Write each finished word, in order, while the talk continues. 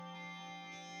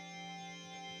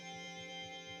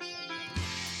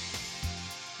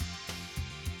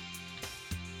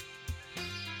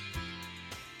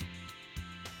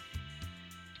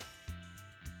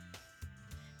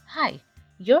Hi,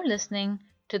 you're listening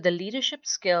to the leadership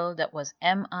skill that was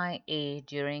MIA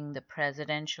during the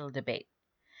presidential debate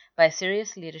by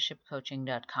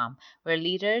SeriousLeadershipCoaching.com, where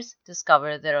leaders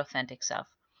discover their authentic self.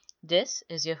 This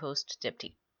is your host,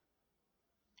 Dipti.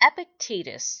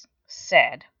 Epictetus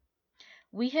said,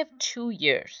 "We have 2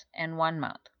 ears and 1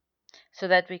 mouth, so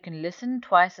that we can listen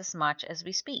twice as much as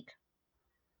we speak."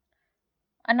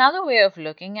 Another way of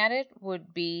looking at it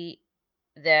would be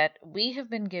that we have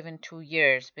been given 2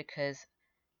 ears because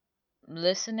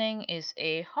listening is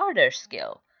a harder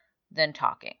skill than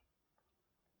talking.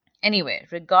 Anyway,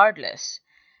 regardless,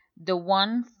 the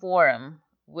one forum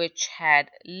which had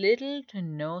little to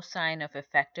no sign of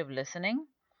effective listening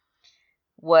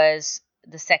was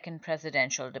the second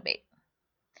presidential debate.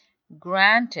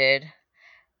 Granted,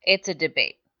 it's a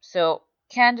debate, so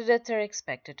candidates are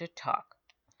expected to talk.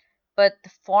 But the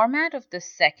format of the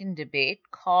second debate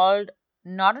called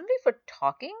not only for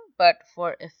talking, but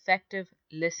for effective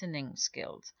listening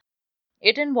skills.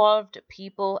 It involved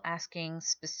people asking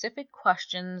specific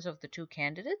questions of the two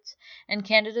candidates, and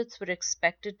candidates were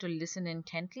expected to listen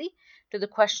intently to the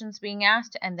questions being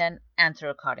asked and then answer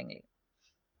accordingly.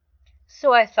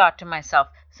 So I thought to myself,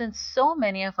 since so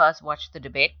many of us watched the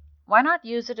debate, why not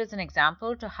use it as an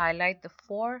example to highlight the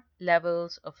 4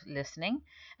 levels of listening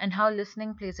and how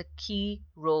listening plays a key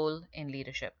role in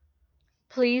leadership?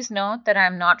 Please note that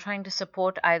I'm not trying to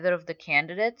support either of the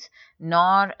candidates,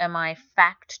 nor am I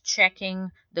fact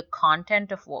checking the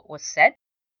content of what was said.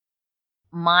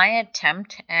 My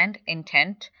attempt and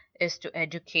intent is to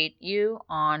educate you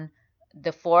on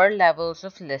the 4 levels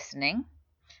of listening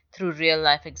through real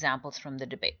life examples from the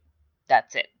debate.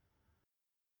 That's it.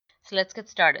 So let's get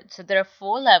started. So there are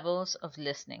 4 levels of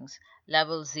listenings,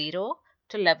 level 0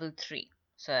 to level 3.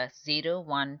 So that's 0,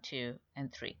 1, 2,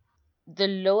 and 3. The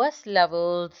lowest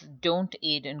levels don't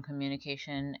aid in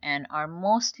communication and are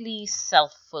mostly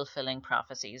self-fulfilling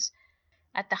prophecies.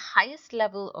 At the highest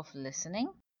level of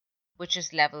listening, which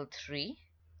is level 3,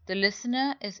 the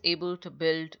listener is able to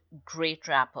build great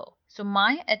rapport. So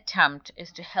my attempt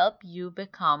is to help you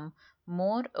become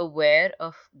more aware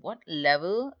of what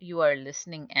level you are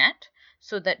listening at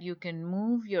so that you can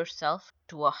move yourself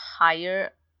to a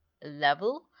higher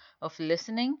level of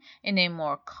listening in a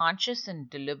more conscious and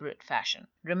deliberate fashion.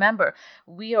 Remember,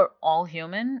 we are all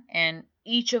human and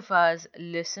each of us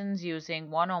listens using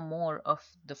one or more of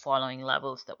the following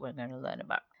levels that we're going to learn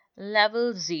about.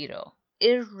 Level 0,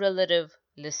 irrelative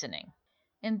listening.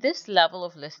 In this level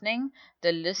of listening,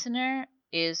 the listener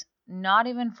is not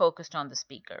even focused on the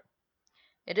speaker.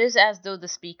 It is as though the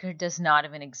speaker does not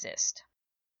even exist.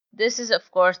 This is,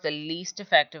 of course, the least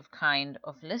effective kind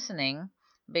of listening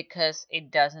because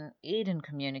it doesn't aid in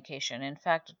communication. In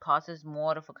fact, it causes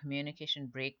more of a communication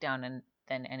breakdown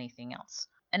than anything else.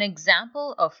 An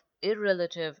example of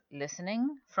irrelative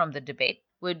listening from the debate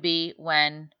would be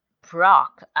when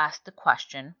Brock asked the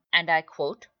question, and I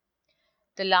quote,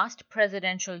 "The last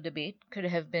presidential debate could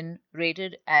have been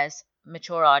rated as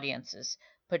mature audiences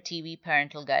per TV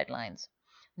parental guidelines.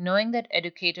 Knowing that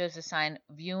educators assign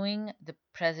viewing the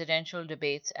presidential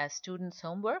debates as students'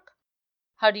 homework,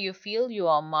 how do you feel you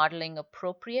are modeling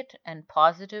appropriate and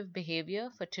positive behavior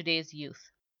for today's youth?"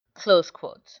 Close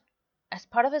quotes. As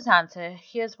part of his answer,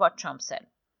 here's what Trump said,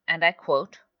 and I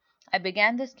quote, "I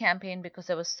began this campaign because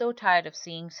I was so tired of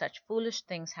seeing such foolish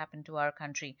things happen to our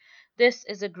country. This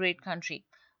is a great country.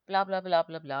 Blah, blah, blah,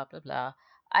 blah, blah, blah, blah.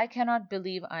 I cannot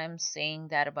believe I am saying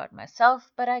that about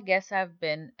myself, but I guess I've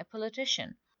been a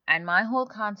politician. And my whole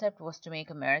concept was to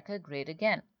make America great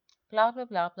again. Blah, blah,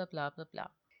 blah, blah, blah, blah, blah."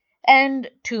 And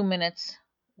 2 minutes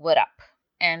were up.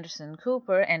 Anderson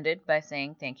Cooper ended by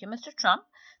saying, "Thank you, Mr. Trump.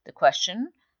 The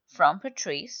question from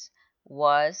Patrice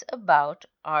was about,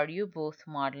 are you both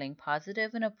modeling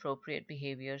positive and appropriate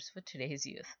behaviors for today's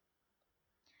youth?"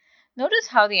 Notice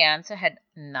how the answer had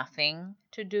nothing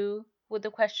to do with the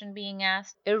question being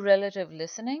asked. Irrelative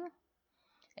listening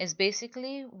is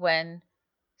basically when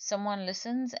someone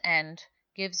listens and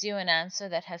gives you an answer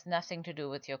that has nothing to do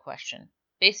with your question.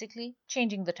 Basically,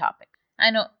 changing the topic.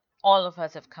 I know all of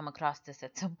us have come across this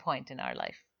at some point in our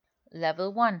life.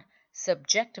 Level 1,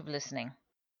 subjective listening.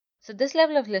 So, this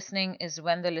level of listening is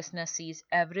when the listener sees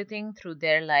everything through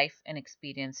their life and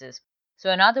experiences.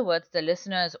 So, in other words, the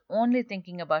listener is only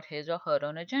thinking about his or her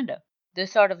own agenda.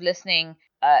 This sort of listening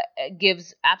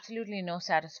gives absolutely no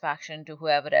satisfaction to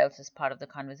whoever else is part of the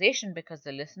conversation because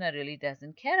the listener really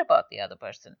doesn't care about the other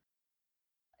person.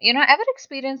 Ever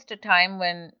experienced a time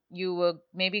when you were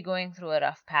maybe going through a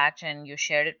rough patch and you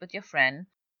shared it with your friend,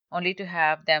 only to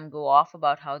have them go off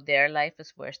about how their life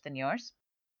is worse than yours?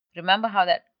 Remember how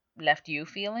that left you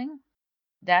feeling?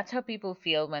 That's how people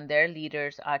feel when their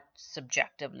leaders are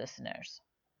subjective listeners.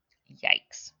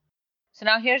 Yikes. So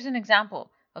now here's an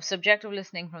example of subjective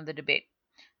listening from the debate.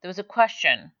 There was a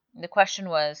question. The question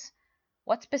was,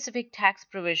 what specific tax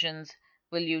provisions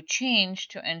will you change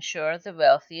to ensure the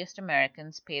wealthiest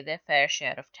Americans pay their fair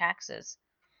share of taxes?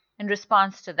 In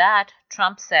response to that,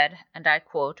 Trump said, and I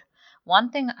quote,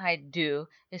 "One thing I'd do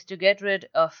is to get rid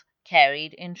of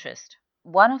carried interest.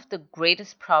 One of the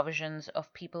greatest provisions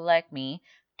of people like me,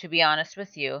 to be honest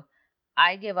with you,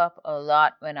 I give up a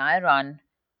lot when I run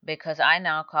because I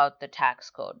knock out the tax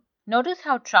code." Notice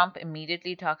how Trump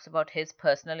immediately talks about his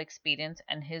personal experience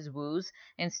and his woes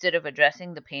instead of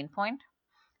addressing the pain point.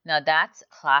 Now that's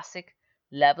classic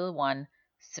level 1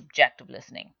 subjective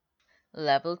listening.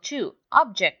 Level 2,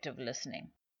 objective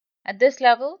listening. At this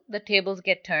level, the tables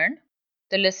get turned.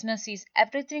 The listener sees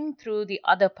everything through the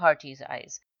other party's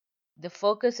eyes. The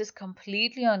focus is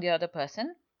completely on the other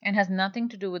person and has nothing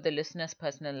to do with the listener's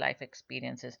personal life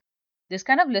experiences. This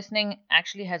kind of listening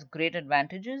actually has great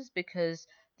advantages because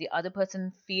the other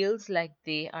person feels like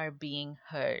they are being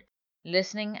heard.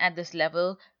 Listening at this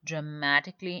level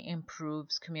dramatically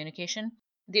improves communication.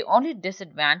 The only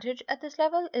disadvantage at this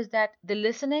level is that the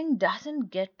listening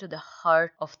doesn't get to the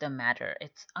heart of the matter.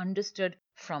 It's understood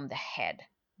from the head,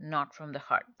 not from the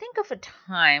heart. Think of a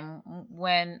time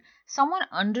when someone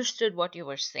understood what you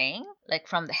were saying, like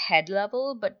from the head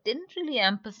level, but didn't really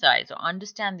empathize or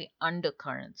understand the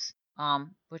undercurrents,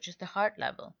 which is the heart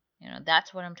level.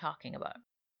 That's what I'm talking about.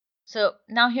 So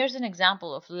now here's an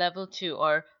example of level 2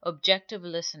 or objective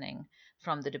listening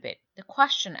from the debate. The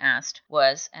question asked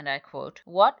was, and I quote,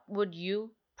 "What would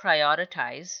you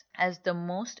prioritize as the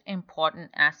most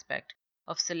important aspect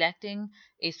of selecting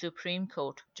a Supreme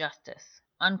Court justice?"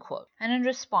 Unquote. And in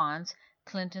response,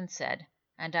 Clinton said,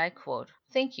 and I quote,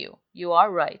 "Thank you. You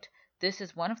are right. This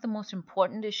is one of the most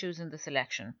important issues in this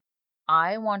election.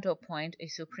 I want to appoint a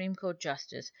Supreme Court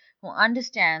justice who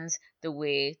understands the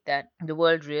way that the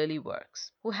world really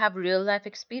works, who have real life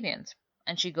experience."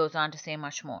 And she goes on to say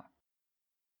much more.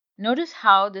 Notice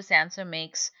how this answer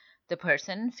makes the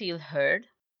person feel heard.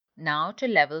 Now to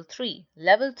level 3.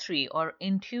 Level 3 or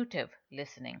intuitive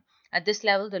listening. At this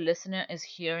level, the listener is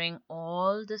hearing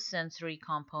all the sensory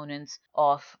components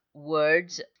of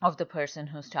words of the person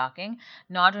who's talking.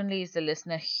 Not only is the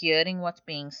listener hearing what's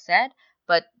being said,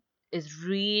 but is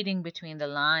reading between the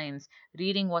lines,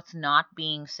 reading what's not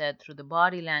being said through the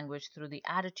body language, through the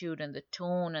attitude and the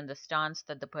tone and the stance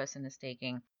that the person is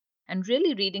taking, and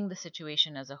really reading the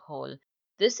situation as a whole.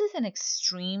 This is an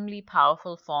extremely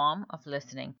powerful form of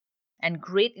listening, and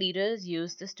great leaders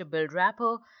use this to build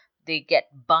rapport. They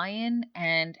get buy in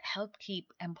and help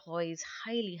keep employees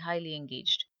highly, highly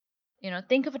engaged.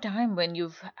 Think of a time when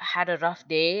you've had a rough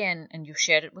day and you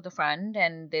shared it with a friend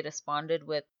and they responded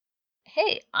with,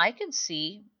 "Hey, I can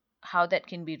see how that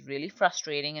can be really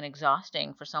frustrating and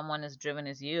exhausting for someone as driven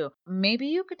as you. Maybe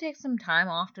you could take some time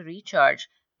off to recharge,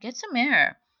 get some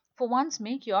air. For once,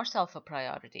 make yourself a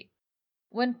priority."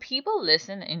 When people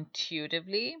listen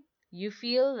intuitively, you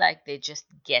feel like they just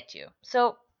get you.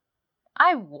 So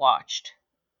I watched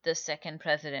the second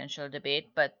presidential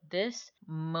debate, but this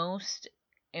most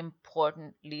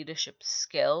important leadership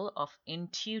skill of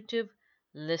intuitive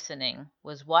listening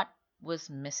was what was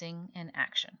missing in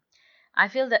action. I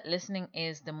feel that listening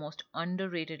is the most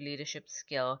underrated leadership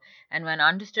skill, and when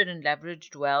understood and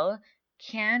leveraged well,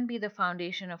 can be the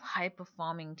foundation of high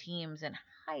performing teams and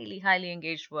highly, highly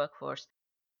engaged workforce.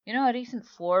 A recent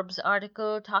Forbes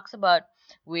article talks about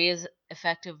ways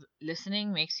effective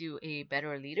listening makes you a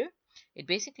better leader. It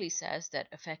basically says that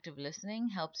effective listening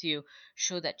helps you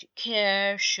show that you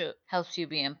care, helps you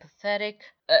be empathetic,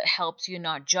 helps you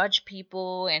not judge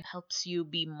people, and helps you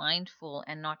be mindful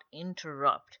and not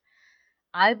interrupt.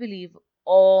 I believe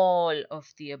all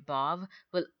of the above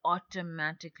will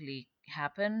automatically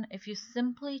happen if you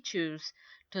simply choose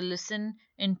to listen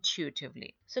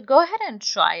intuitively. So go ahead and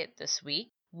try it this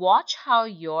week. Watch how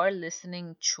your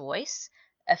listening choice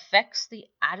affects the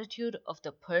attitude of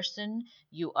the person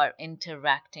you are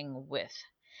interacting with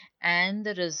and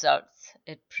the results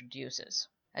it produces.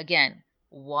 Again,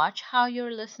 watch how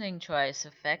your listening choice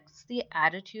affects the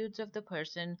attitudes of the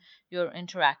person you're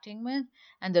interacting with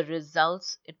and the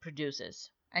results it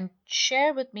produces. And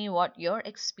share with me what your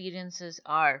experiences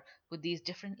are with these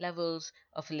different levels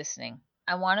of listening.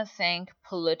 I want to thank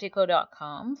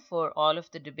Politico.com for all of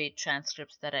the debate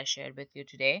transcripts that I shared with you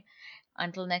today.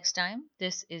 Until next time,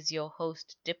 this is your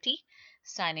host, Dipti,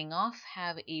 signing off.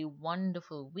 Have a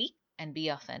wonderful week and be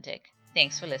authentic.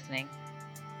 Thanks for listening.